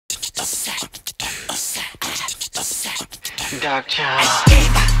Doctor.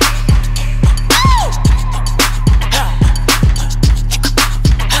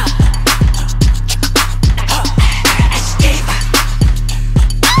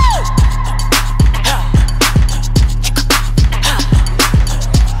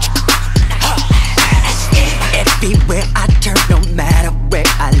 Everywhere I turn, no matter where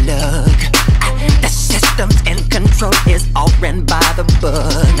I look, the system's in control, is all ran by the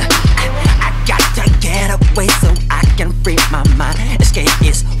book. I got to get away so I can free my mind. Escape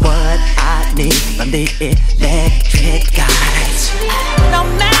is what I need from the electric guides. No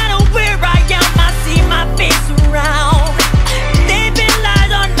matter where I am, I see my face around. They've been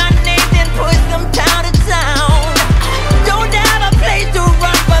lies on my name, then push them town to town. Don't have a place to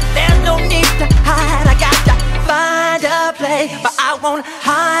run, but there's no need to hide. I got to find a place, but I won't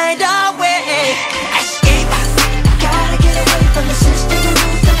hide away. Escape, gotta get away from the system, the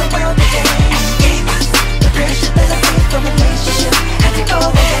rules of the world today. Escape, the pressure that I feel from a relationship had to go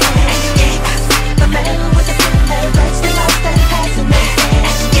away. Escape, the man with the pen that writes the life that has no name.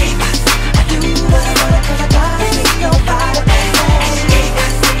 Escape, I do what I wanna 'cause I gotta please nobody but me.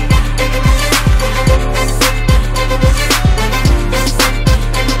 Escape.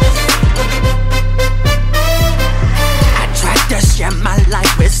 I tried to share my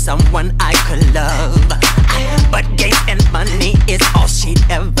life with someone I could love, but gain and money is all she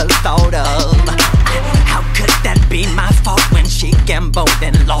ever thought of. How could that be my fault when she gambled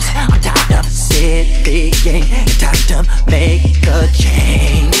and lost? I'm tired of sitting, time to make a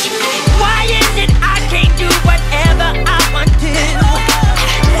change. Why is it I can't do whatever I want to?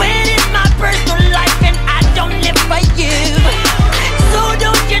 When it's my personal life and I don't live for you. So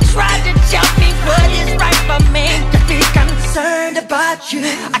don't you try to tell me what is right for me. Just be concerned about you.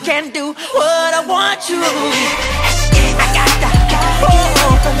 I can't do what I want to. I got to go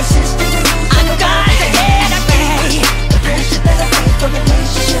from the system. I got to get away. The pressure that I feel from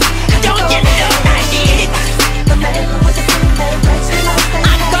relationship. Don't you know I need it? The man with the pen that writes the life that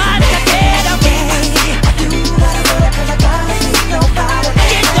I got to get away. I do what I want 'cause I gotta please nobody.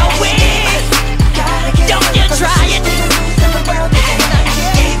 Get away. Don't you try it. The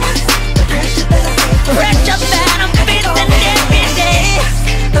pressure that I feel from pressure that I'm feeling every day.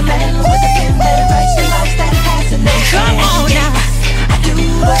 The man with the pen that writes the life that has a name. Come on now. I do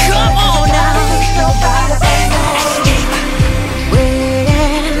what I want 'cause I gotta please nobody but me.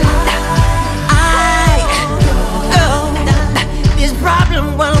 This problem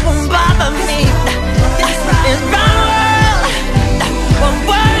won't bother me. This problem won't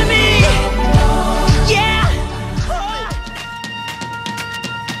worry me. Yeah.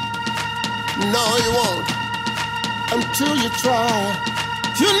 No, you won't. Until you try,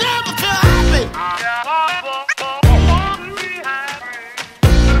 you'll never feel happy.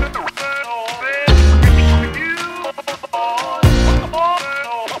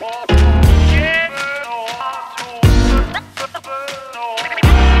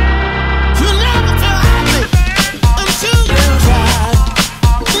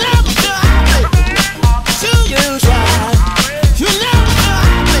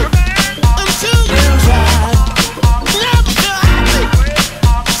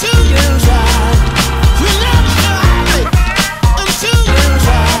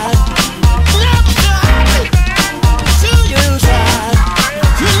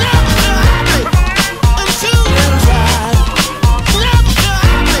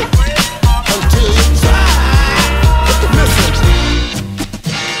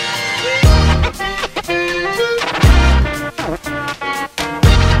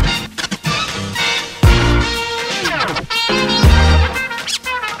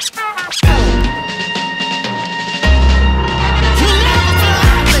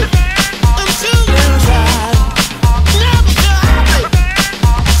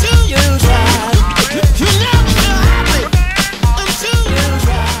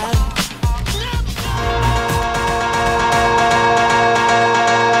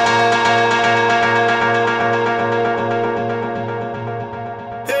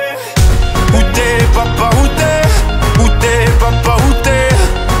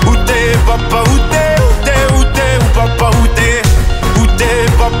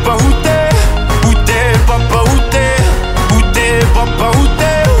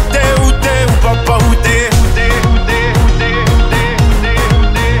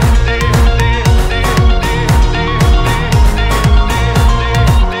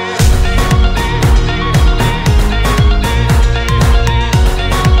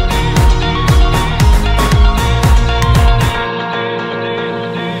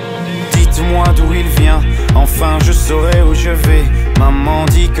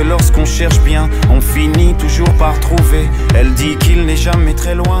 que lorsqu'on cherche bien, on finit toujours par trouver. Elle dit qu'il n'est jamais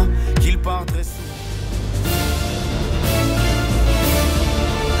très loin, qu'il part très